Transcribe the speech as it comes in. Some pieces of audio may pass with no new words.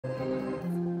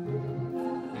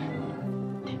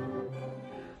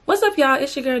What's up, y'all?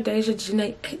 It's your girl Deja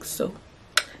Janae EXO,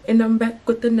 and I'm back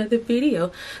with another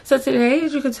video. So today,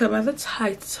 as you can tell by the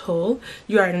title,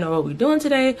 you already know what we're doing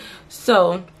today.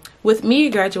 So with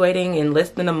me graduating in less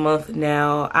than a month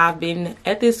now, I've been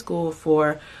at this school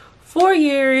for 4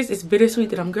 years. It's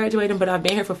bittersweet that I'm graduating, but I've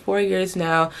been here for 4 years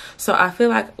now. So I feel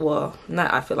like, well,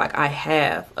 not I feel like, I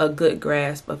have a good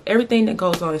grasp of everything that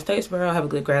goes on in Statesboro. I have a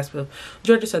good grasp of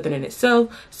Georgia Southern in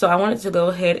itself. So I wanted to go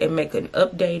ahead and make an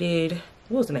updated,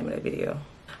 what was the name of that video?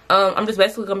 I'm just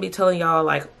basically gonna be telling y'all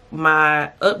like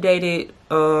my updated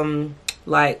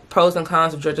like pros and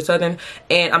cons of Georgia Southern,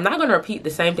 and I'm not gonna repeat the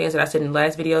same things that I said in the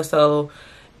last video. So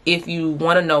if you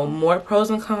want to know more pros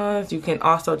and cons, you can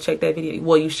also check that video.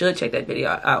 Well, you should check that video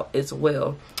out as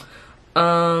well.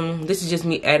 This is just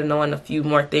me adding on a few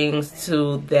more things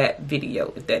to that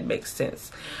video, if that makes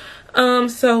sense.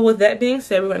 So with that being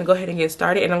said, we're going to go ahead and get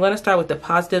started, and I'm going to start with the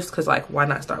positives, because like, why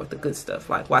not start with the good stuff?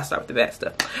 Like, why start with the bad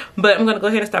stuff? But I'm going to go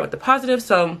ahead and start with the positives.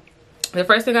 So the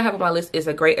first thing I have on my list is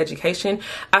a great education.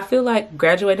 I feel like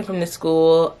graduating from this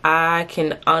school, I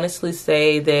can honestly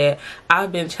say that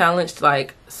I've been challenged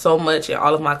like so much in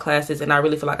all of my classes, and I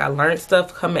really feel like I learned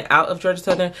stuff coming out of Georgia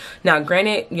Southern. Now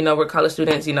granted, you know, we're college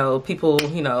students, you know, people,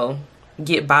 you know,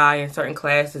 get by in certain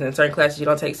classes, and certain classes you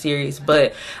don't take serious,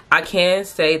 but I can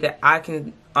say that I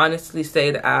can honestly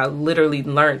say that I literally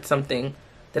learned something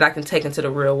that I can take into the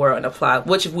real world and apply,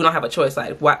 which if we don't have a choice,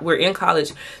 like we're in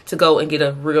college to go and get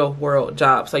a real world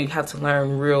job, so you have to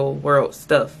learn real world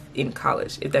stuff in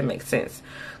college, if that makes sense.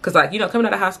 Because like, you know, coming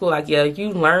out of high school, like, yeah,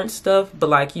 you learned stuff, but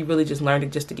like you really just learned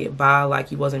it just to get by.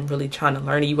 Like you wasn't really trying to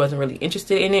learn it, you wasn't really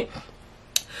interested in it.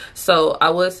 So I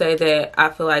would say that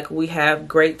I feel like we have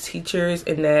great teachers,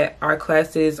 and that our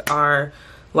classes are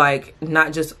like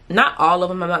not all of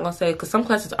them, I'm not gonna say, because some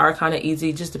classes are kind of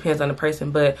easy, just depends on the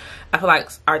person, but I feel like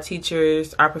our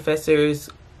teachers, our professors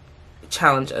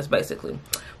challenge us basically,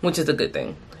 which is a good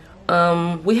thing.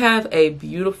 We have a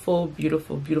beautiful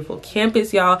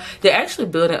campus, y'all. They're actually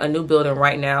building a new building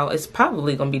right now. It's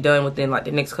probably gonna be done within like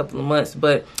the next couple of months,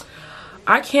 but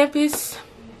our campus,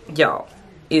 y'all,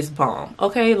 is bomb.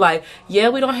 Okay, like, yeah,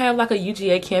 we don't have like a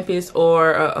UGA campus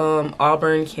or a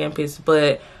Auburn campus,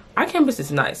 but our campus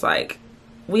is nice. Like,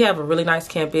 we have a really nice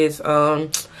campus.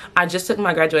 I just took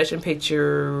my graduation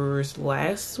pictures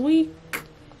last week,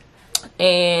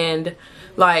 and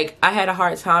like I had a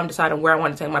hard time deciding where I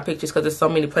want to take my pictures, because there's so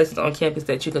many places on campus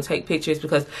that you can take pictures,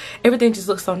 because everything just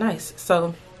looks so nice.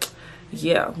 So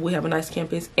yeah, we have a nice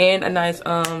campus and a nice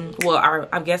well,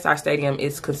 I guess our stadium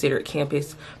is considered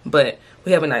campus, but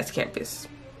we have a nice campus.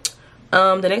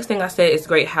 The next thing I said is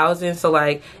great housing. So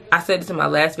like I said this in my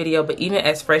last video, but even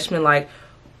as freshmen, like,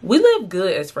 we live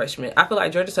good as freshmen. I feel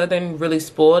like Georgia Southern really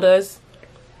spoiled us.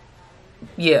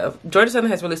 Yeah, Georgia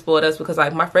Southern has really spoiled us, because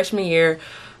like my freshman year,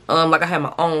 like I had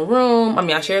my own room. I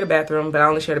mean, I shared a bathroom, but I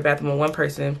only shared a bathroom with one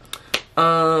person.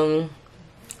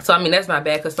 So, I mean, that's not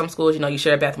bad, because some schools, you know, you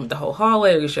share a bathroom with the whole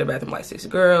hallway, or you share a bathroom with like 6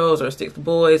 girls or 6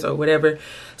 boys or whatever.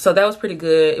 So that was pretty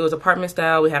good. It was apartment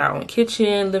style. We had our own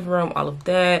kitchen, living room, all of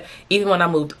that. Even when I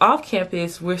moved off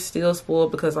campus, we're still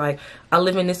spoiled, because like I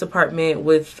live in this apartment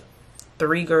with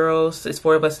 3 girls. It's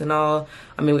 4 of us in all.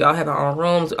 I mean, we all have our own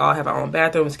rooms. We all have our own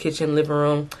bathrooms, kitchen, living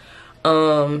room.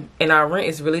 And our rent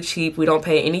is really cheap. We don't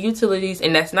pay any utilities,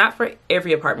 and that's not for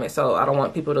every apartment, so I don't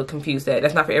want people to confuse that.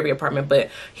 That's not for every apartment, but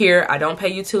here I don't pay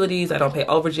utilities, I don't pay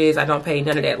overages, I don't pay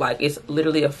none of that. Like, it's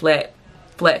literally a flat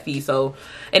fee. So,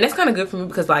 and that's kind of good for me,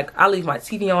 because like I leave my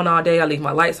TV on all day, I leave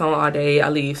my lights on all day, I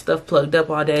leave stuff plugged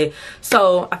up all day.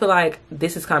 So I feel like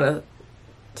this is kind of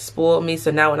spoiled me.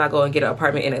 So now when I go and get an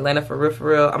apartment in Atlanta for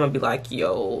real, I'm gonna be like,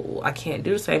 yo, I can't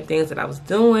do the same things that I was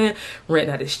doing. Rent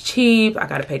not as cheap, I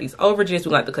gotta pay these overages,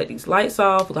 we're gonna have to cut these lights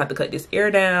off, we're gonna have to cut this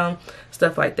air down,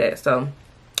 stuff like that. So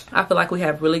I feel like we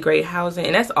have really great housing,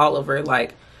 and that's all over,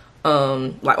 like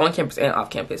on campus and off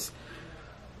campus.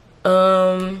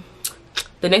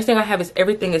 The next thing I have is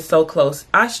everything is so close.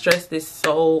 I stress this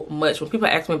so much. When people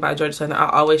ask me about Georgia Southern, I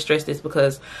always stress this,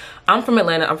 because I'm from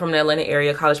Atlanta. I'm from the Atlanta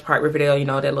area, College Park, Riverdale, you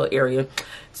know, that little area.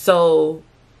 So,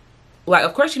 like,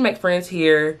 of course you make friends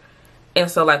here.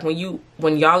 And so, like,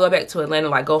 when y'all go back to Atlanta,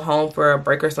 like, go home for a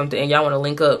break or something, and y'all want to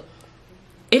link up,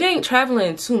 it ain't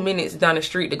traveling 2 minutes down the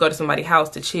street to go to somebody's house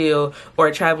to chill, or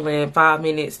traveling 5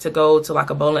 minutes to go to like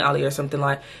a bowling alley or something.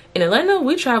 Like in Atlanta,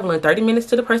 we traveling 30 minutes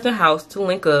to the person's house to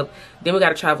link up. Then we got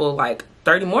to travel like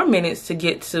 30 more minutes to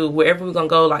get to wherever we're gonna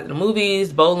go, like the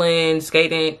movies, bowling,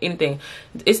 skating, anything.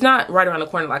 It's not right around the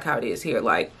corner like how it is here.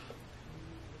 Like,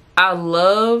 I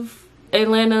love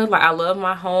Atlanta. Like, I love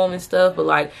my home and stuff, but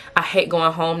like I hate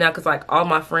going home now because like all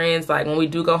my friends, like when we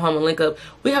do go home and link up,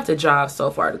 we have to drive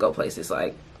so far to go places.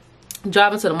 Like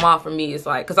driving to the mall for me is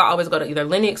like, because I always go to either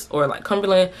Lenox or like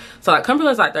Cumberland. So like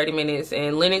Cumberland's like 30 minutes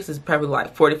and Lenox is probably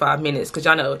like 45 minutes, because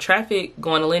y'all know traffic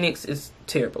going to Lenox is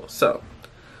terrible. So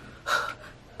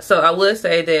I would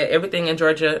say that everything in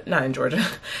Georgia, not in Georgia,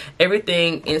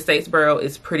 everything in Statesboro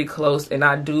is pretty close, and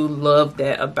I do love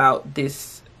that about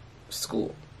this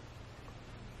school.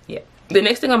 Yeah. The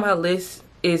next thing on my list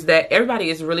is that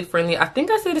everybody is really friendly. I think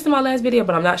I said this in my last video,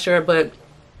 but I'm not sure. But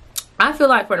I feel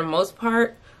like for the most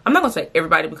part, I'm not gonna say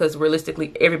everybody because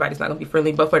realistically everybody's not gonna be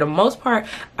friendly, but for the most part,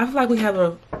 I feel like we have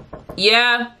a,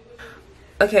 yeah.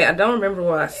 Okay, I don't remember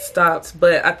where I stopped,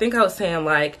 but I think I was saying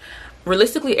like,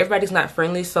 realistically everybody's not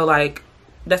friendly, so like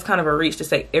that's kind of a reach to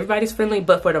say everybody's friendly.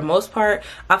 But for the most part,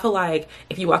 I feel like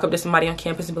if you walk up to somebody on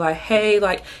campus and be like, hey,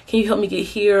 like, can you help me get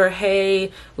here? Or,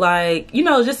 hey, like, you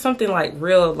know, just something like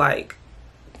real like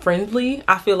friendly,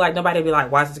 I feel like nobody would be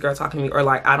like, why is this girl talking to me, or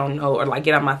like, I don't know, or like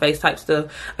get out my face type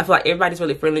stuff. I feel like everybody's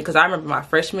really friendly, because I remember my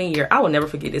freshman year, I will never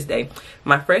forget this day.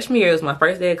 My freshman year was my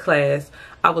first day of class.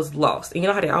 I was lost, and you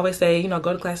know how they always say, you know,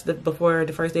 go to class before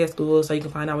the first day of school so you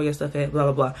can find out where your stuff at,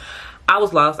 blah blah blah. I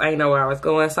was lost. I didn't know where I was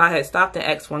going, so I had stopped and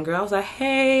asked one girl. I was like,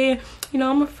 hey, you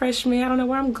know, I'm a freshman, I don't know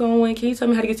where I'm going, can you tell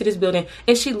me how to get to this building?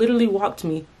 And she literally walked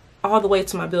me all the way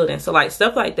to my building. So like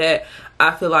stuff like that, I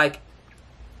feel like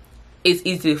it's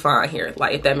easy to find here,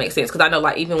 like, if that makes sense. Because I know,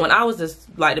 like, even when I was just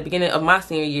like the beginning of my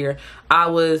senior year, I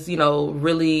was, you know,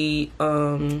 really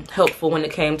helpful when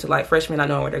it came to like freshmen not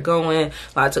knowing where they're going.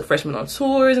 Like, I took freshmen on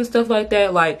tours and stuff like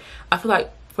that. Like, I feel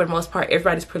like for the most part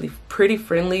everybody's pretty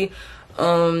friendly.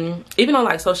 Even on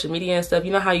like social media and stuff,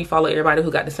 you know how you follow everybody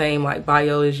who got the same like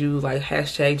bio as you, like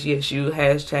hashtag GSU,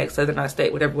 hashtag Southern High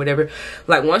State, whatever.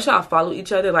 Like, once y'all follow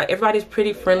each other, like everybody's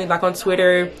pretty friendly. Like on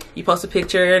Twitter, you post a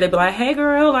picture, they be like, hey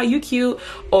girl, like, you cute.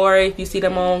 Or if you see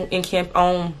them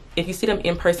if you see them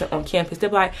in person on campus, they'll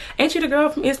be like, ain't you the girl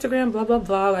from Instagram, blah blah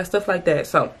blah, like stuff like that.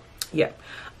 So yeah,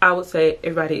 I would say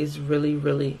everybody is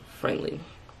really friendly.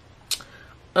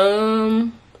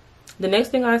 The next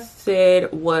thing I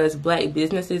said was black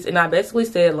businesses, and I basically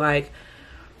said, like,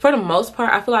 for the most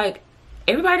part, I feel like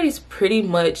everybody's pretty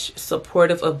much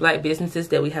supportive of black businesses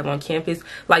that we have on campus.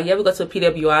 Like, yeah, we go to a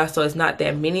PWI, so it's not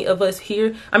that many of us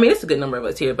here. I mean, it's a good number of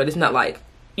us here, but it's not like,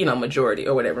 you know, majority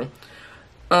or whatever.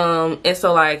 And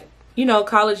so, like, you know,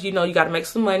 college, you know, you got to make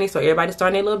some money, so everybody's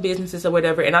starting their little businesses or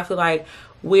whatever. And I feel like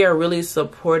we are really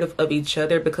supportive of each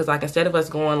other, because like, instead of us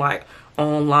going like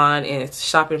online and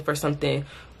shopping for something,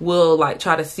 we'll like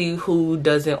try to see who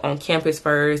does it on campus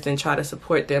first and try to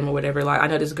support them or whatever. Like, I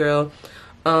know this girl,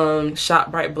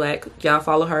 Shop Bright Black, y'all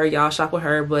follow her, y'all shop with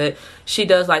her, but she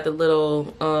does like the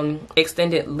little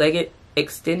extended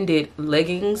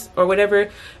leggings or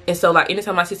whatever. And so like,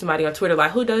 anytime I see somebody on Twitter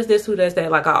like, who does this, who does that,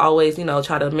 like, I always, you know,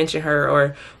 try to mention her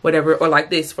or whatever. Or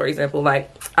like this, for example, like,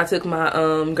 I took my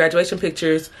graduation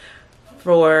pictures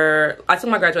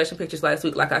last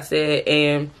week, like I said,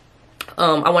 and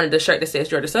I wanted a shirt that says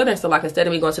Georgia Southern. So like, instead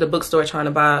of me going to the bookstore trying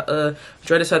to buy a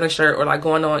Georgia Southern shirt, or like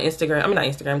going on Instagram, I mean not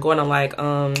Instagram, going on like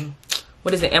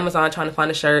what is it, Amazon, trying to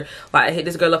find a shirt, like, I hit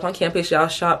this girl up on campus. Y'all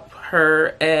shop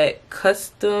her at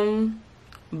Custom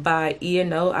by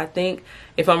E&O, I think.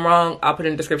 If I'm wrong, I'll put it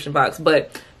in the description box.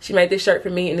 But she made this shirt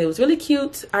for me, and it was really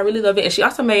cute. I really love it. And she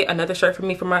also made another shirt for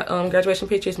me for my graduation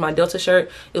pictures, my Delta shirt.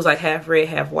 It was like half red,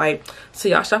 half white. So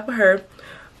y'all shop with her.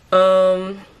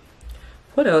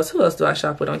 What else? Who else do I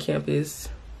shop with on campus?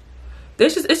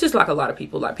 It's just like a lot of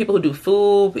people, like people who do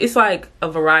food. It's like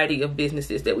a variety of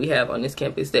businesses that we have on this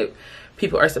campus that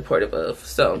people are supportive of.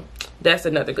 So that's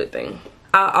another good thing.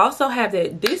 I also have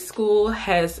that this school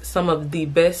has some of the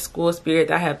best school spirit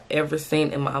that I have ever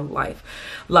seen in my life.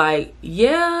 Like,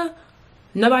 yeah,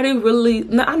 nobody really,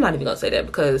 no, I'm not even gonna say that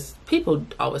because people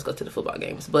always go to the football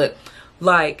games, but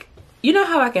like, you know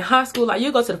how like in high school, like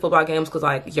you go to the football games because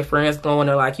like your friends going,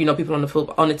 or like, you know, people on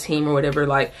the team or whatever.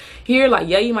 Like here, like,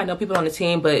 yeah, you might know people on the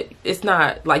team, but it's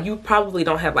not like, you probably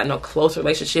don't have like no close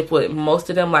relationship with most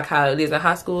of them like how it is in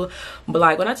high school. But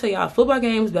like, when I tell y'all, football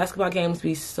games, basketball games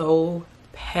be so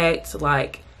packed,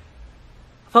 like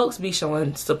folks be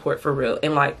showing support for real.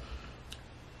 And like,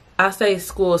 I say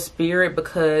school spirit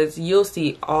because you'll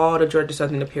see all the Georgia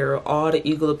Southern apparel, all the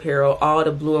Eagle apparel, all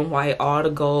the blue and white, all the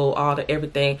gold, all the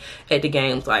everything at the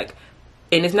games. Like,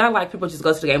 and it's not like people just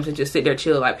go to the games and just sit there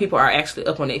chill. Like, people are actually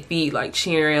up on their feet, like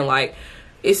cheering. Like,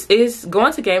 it's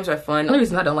going to games are fun. The only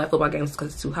reason I don't like football games is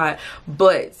because it's too hot.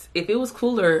 But if it was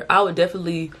cooler, I would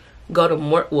definitely go to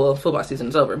more. Well, football season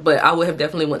is over, but I would have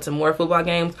definitely went to more football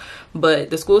games.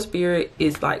 But the school spirit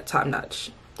is like top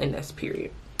notch, and that's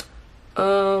period.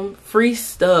 Free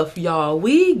stuff, y'all.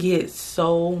 We get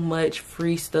so much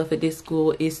free stuff at this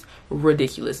school. It's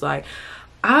ridiculous. Like,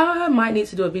 I might need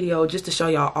to do a video just to show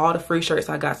y'all all the free shirts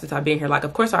I got since I've been here. Like,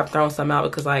 of course I've thrown some out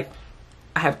because like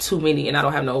I have too many and I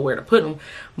don't have nowhere to put them,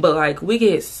 but like we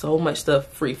get so much stuff.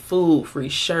 Free food, free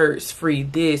shirts, free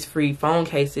this, free phone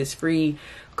cases, free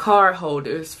card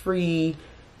holders, free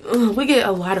we get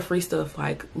a lot of free stuff.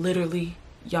 Like, literally,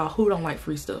 y'all, who don't like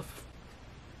free stuff?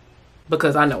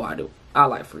 Because I know I do. I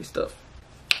like free stuff.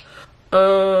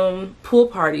 Pool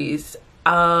parties.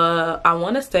 I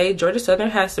want to say Georgia Southern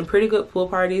has some pretty good pool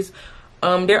parties.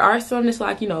 There are some that's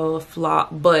like, you know, a flop,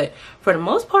 but for the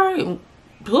most part,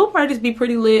 pool parties be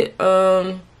pretty lit.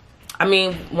 I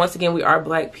mean, once again, we are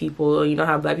black people. You know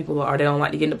how black people are. They don't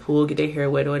like to get in the pool, get their hair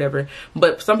wet or whatever.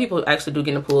 But some people actually do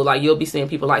get in the pool. Like, you'll be seeing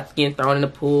people like getting thrown in the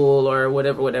pool or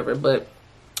whatever. But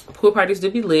pool parties do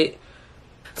be lit.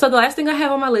 So the last thing I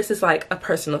have on my list is like a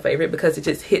personal favorite because it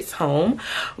just hits home.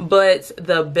 But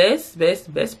the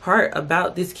best part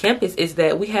about this campus is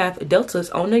that we have deltas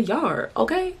on the yard,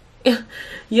 okay?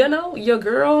 You know, your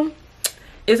girl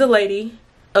is a lady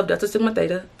of Delta Sigma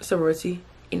Theta Sorority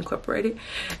Incorporated.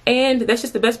 And that's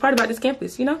just the best part about this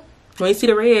campus, you know? When you see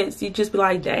the reds, you just be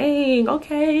like, dang,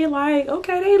 okay, like,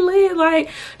 okay, they lit, like,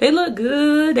 they look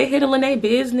good, they handling their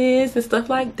business and stuff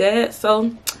like that.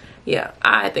 So yeah,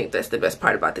 I think that's the best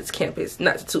part about this campus,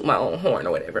 not to toot my own horn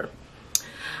or whatever.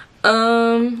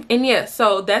 And yeah,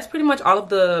 so that's pretty much all of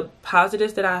the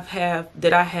positives that I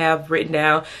have written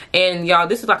down. And y'all,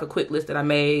 this is like a quick list that I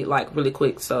made, like really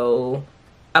quick. So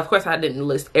of course I didn't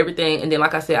list everything, and then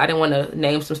like I said, I didn't want to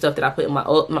name some stuff that I put in my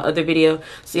other video.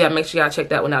 So yeah, make sure y'all check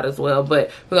that one out as well.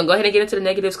 But we're gonna go ahead and get into the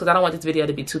negatives because I don't want this video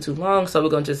to be too long. So we're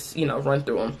gonna just, you know, run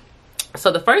through them.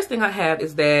 So the first thing I have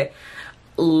is that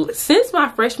since my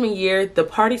freshman year, the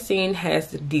party scene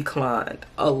has declined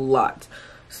a lot.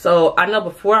 So I know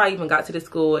before I even got to this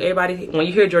school, everybody, when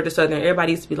you hear Georgia Southern,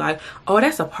 everybody used to be like, oh,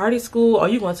 that's a party school. Oh,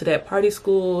 you going to that party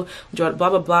school, blah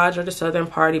blah blah, Georgia Southern,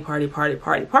 party.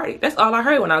 That's all I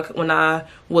heard when I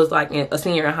was like a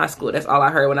senior in high school. That's all I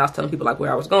heard when I was telling people like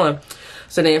where I was going.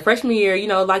 So then freshman year, you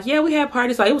know, like, yeah, we had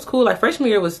parties, like it was cool. Like freshman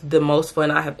year was the most fun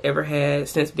I have ever had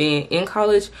since being in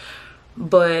college.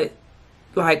 But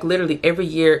like literally every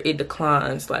year it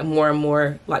declines, like more and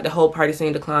more, like the whole party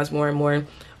scene declines more and more.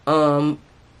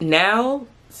 Now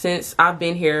since I've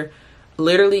been here,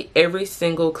 literally every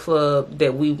single club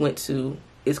that we went to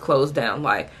is closed down.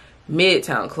 Like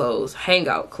Midtown closed,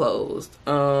 Hangout closed,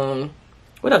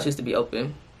 what else used to be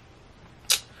open?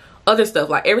 Other stuff,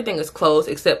 like everything is closed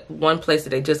except one place that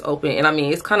they just opened. And I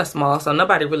mean, it's kind of small, so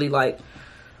nobody really like,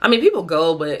 I mean, people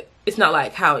go, but it's not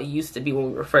like how it used to be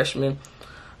when we were freshmen.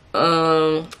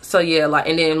 So yeah, like,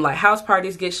 and then like house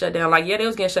parties get shut down. Like, yeah, they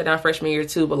was getting shut down freshman year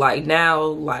too, but like now,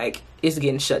 like it's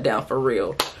getting shut down for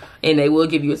real, and they will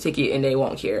give you a ticket and they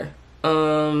won't care.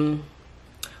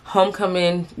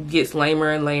 Homecoming gets lamer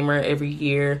and lamer every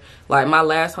year. Like my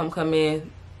last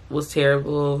homecoming was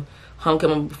terrible.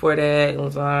 Homecoming before that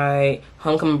was alright.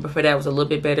 Homecoming before that was a little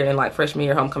bit better, and like freshman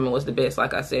year homecoming was the best,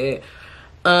 like I said.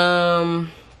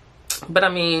 But I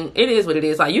mean, it is what it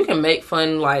is. Like, you can make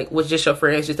fun like with just your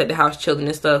friends, just at the house chilling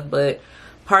and stuff, but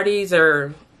parties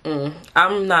are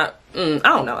I'm not I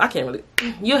don't know, I can't really,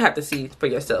 you'll have to see for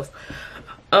yourself.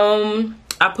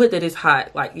 I put that it's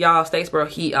hot. Like, y'all, Statesboro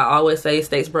heat, I always say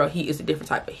Statesboro heat is a different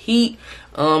type of heat.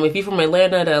 If you're from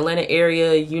Atlanta, the Atlanta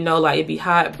area, you know, like, it be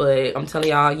hot, but I'm telling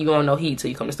y'all, you won't know heat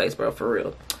till you come to Statesboro for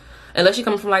real. Unless you're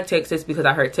coming from like Texas, because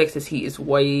I heard Texas heat is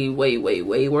way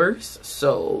worse.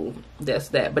 So that's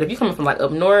that. But if you're coming from like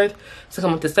up north to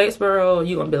come up to Statesboro,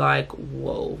 you're gonna be like,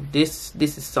 whoa, this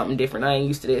is something different. I ain't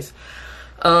used to this.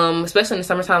 Especially in the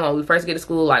summertime when we first get to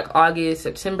school, like August,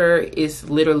 September, is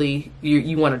literally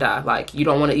you want to die. Like, you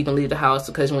don't want to even leave the house,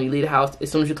 because when you leave the house,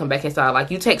 as soon as you come back inside,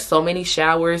 like, you take so many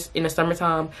showers in the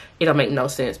summertime, it don't make no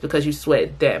sense because you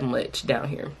sweat that much down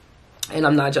here. And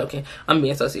I'm not joking, I'm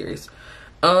being so serious.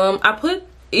 I put,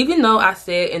 even though I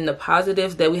said in the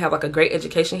positives that we have like a great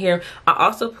education here, I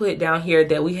also put down here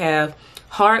that we have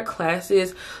hard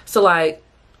classes. So like,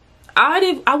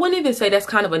 I wouldn't even say that's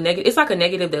kind of a negative. It's like a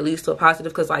negative that leads to a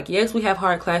positive, because like, yes, we have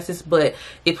hard classes, but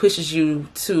it pushes you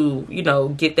to, you know,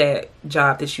 get that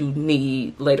job that you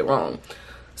need later on.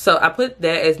 So I put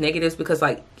that as negatives because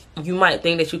like, you might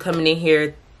think that you coming in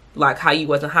here like how you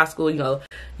was in high school, you know,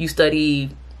 you study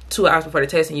 2 hours before the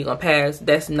test and you're gonna pass.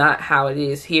 That's not how it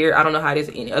is here. I don't know how it is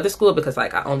at any other school because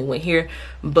like I only went here,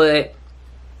 but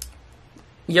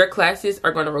your classes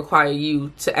are going to require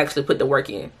you to actually put the work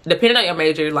in, depending on your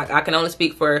major. Like, I can only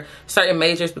speak for certain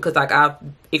majors because like I've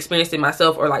experienced it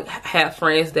myself, or like have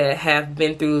friends that have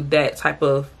been through that type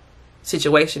of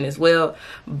situation as well.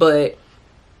 But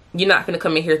you're not gonna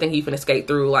come in here thinking you're gonna skate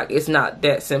through. Like, it's not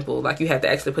that simple. Like, you have to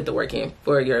actually put the work in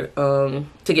for your to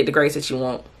get the grades that you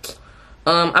want.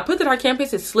 I put that our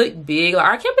campus is slick big. Like,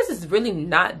 our campus is really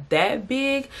not that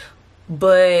big,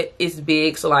 but it's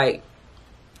big. So like,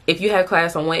 if you have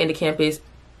class on one end of campus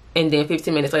and then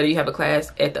 15 minutes later you have a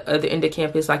class at the other end of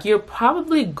campus, like, you're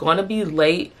probably gonna be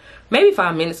late, maybe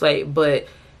 5 minutes late, but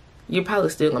you're probably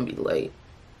still gonna be late.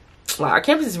 Like, our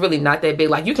campus is really not that big.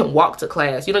 Like, you can walk to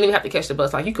class. You don't even have to catch the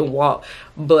bus. Like, you can walk,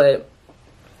 but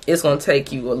it's gonna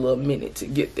take you a little minute to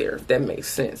get there, if that makes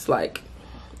sense. Like,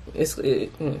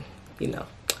 you know.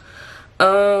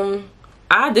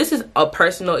 This is a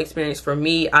personal experience for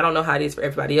me. I don't know how it is for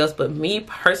everybody else, but me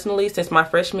personally, since my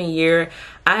freshman year,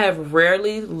 I have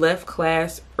rarely left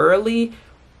class early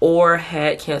or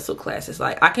had canceled classes.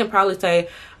 Like, I can probably say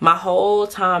my whole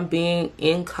time being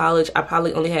in college, I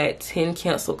probably only had 10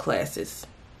 canceled classes,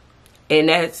 and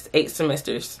that's 8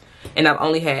 semesters. And I've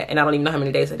only had, and I don't even know how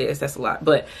many days that is, that's a lot,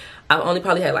 but I've only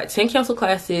probably had like 10 canceled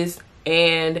classes,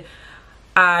 and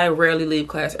I rarely leave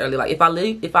class early. Like,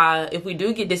 if we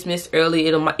do get dismissed early,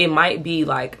 it might be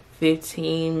like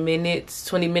 15 minutes,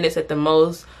 20 minutes at the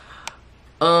most.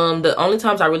 The only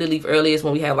times I really leave early is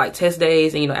when we have like test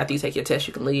days, and you know, after you take your test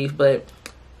you can leave, but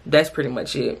that's pretty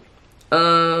much it.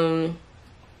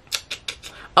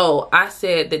 Oh, I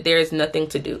said that there is nothing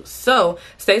to do. So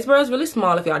Statesboro is really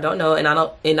small, if y'all don't know, and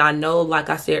I know, like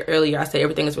I said earlier, I said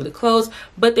everything is really close,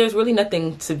 but there's really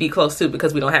nothing to be close to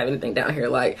because we don't have anything down here.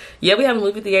 Like, yeah, we have a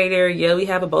movie theater, yeah, we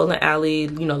have a bowling alley,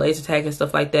 you know, laser tag and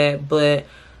stuff like that, but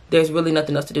there's really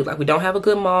nothing else to do. Like, we don't have a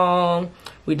good mall,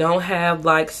 we don't have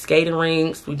like skating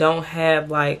rinks, we don't have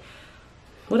like,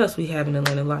 what else we have in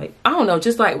Atlanta? Like, I don't know,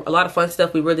 just like a lot of fun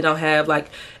stuff we really don't have. Like,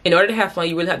 in order to have fun,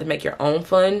 you really have to make your own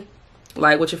fun,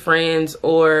 like with your friends,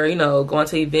 or you know, going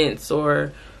to events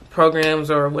or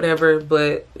programs or whatever.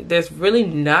 But there's really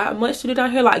not much to do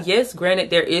down here. Like, yes, granted,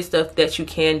 there is stuff that you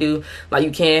can do, like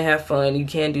you can have fun, you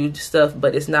can do stuff,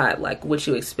 but it's not like what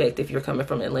you expect if you're coming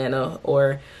from Atlanta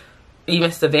or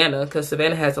even Savannah, because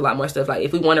Savannah has a lot more stuff. Like,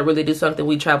 if we want to really do something,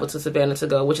 we travel to Savannah to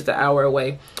go, which is an hour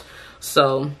away.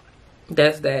 So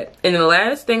that's that. And the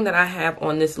last thing that I have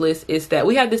on this list is that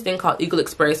we have this thing called Eagle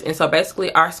Express, and so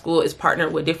basically our school is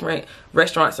partnered with different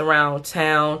restaurants around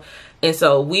town, and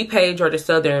so we pay Georgia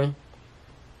Southern,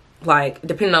 like,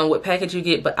 depending on what package you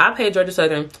get, but I paid Georgia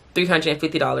Southern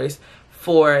 $350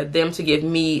 for them to give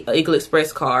me an Eagle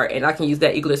Express card, and I can use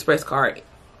that Eagle Express card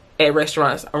at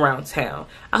restaurants around town.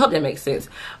 I hope that makes sense.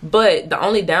 But the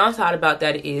only downside about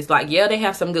that is, like, yeah, they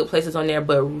have some good places on there,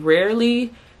 but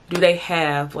rarely do they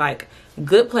have like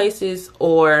good places,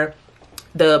 or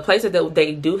the places that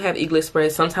they do have Eagle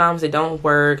Express, sometimes it don't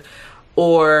work,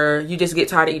 or you just get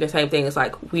tired of eating the same thing. It's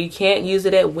like, we can't use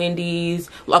it at Wendy's.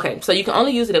 Okay, so you can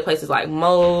only use it at places like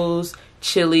Moe's,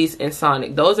 Chili's, and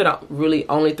Sonic. Those are the really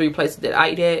only 3 places that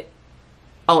I eat at.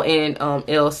 Oh, and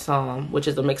El Som, which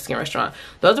is a Mexican restaurant.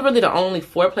 Those are really the only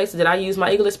 4 places that I use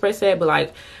my Eagle Express at. But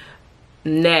like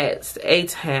Nets,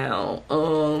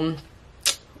 A-Town,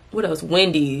 what else,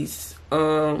 Wendy's,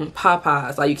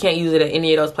 Popeyes, like, you can't use it at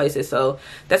any of those places. So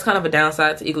that's kind of a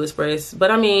downside to Eagle Express,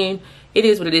 but I mean, it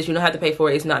is what it is. You don't have to pay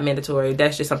for it. It's not mandatory.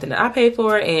 That's just something that I pay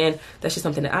for, and that's just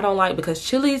something that I don't like, because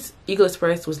Chili's Eagle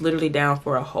Express was literally down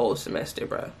for a whole semester,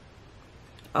 bro.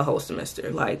 A whole semester.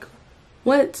 Like,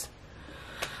 what?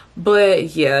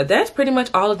 But yeah, that's pretty much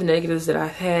all of the negatives that I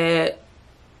had,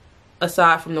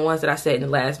 aside from the ones that I said in the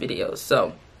last video.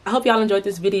 So I hope y'all enjoyed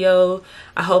this video.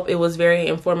 I hope it was very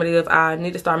informative. I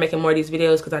need to start making more of these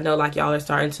videos, because I know, like, y'all are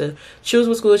starting to choose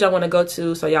what schools y'all want to go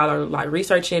to. So y'all are like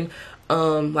researching,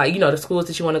 like, you know, the schools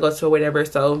that you want to go to or whatever.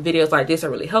 So videos like this are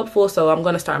really helpful. So I'm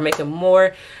going to start making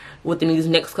more within these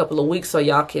next couple of weeks, so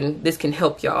y'all can, this can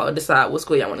help y'all decide what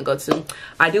school y'all want to go to.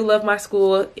 I do love my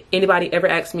school. Anybody ever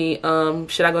ask me,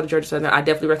 should I go to Georgia Southern, I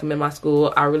definitely recommend my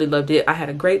school. I really loved it. I had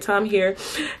a great time here,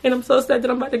 and I'm so sad that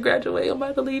I'm about to graduate. I'm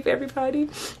about to leave everybody.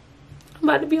 I'm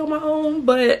about to be on my own,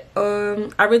 but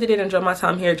I really did enjoy my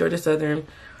time here at Georgia Southern.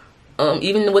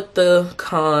 Even with the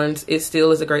cons, it still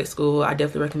is a great school. I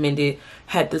definitely recommend it.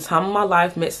 Had the time of my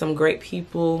life, met some great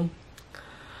people.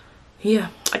 Yeah,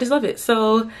 I just love it.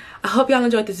 So I hope y'all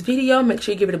enjoyed this video. Make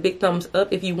sure you give it a big thumbs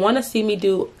up. If you want to see me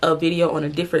do a video on a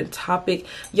different topic,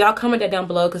 y'all comment that down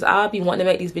below, because I'll be wanting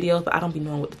to make these videos, but I don't be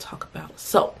knowing what to talk about.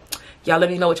 So y'all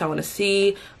let me know what y'all want to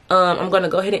see. I'm gonna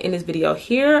go ahead and end this video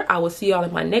here. I will see y'all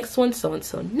in my next one. So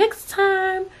until next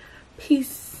time,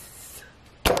 peace.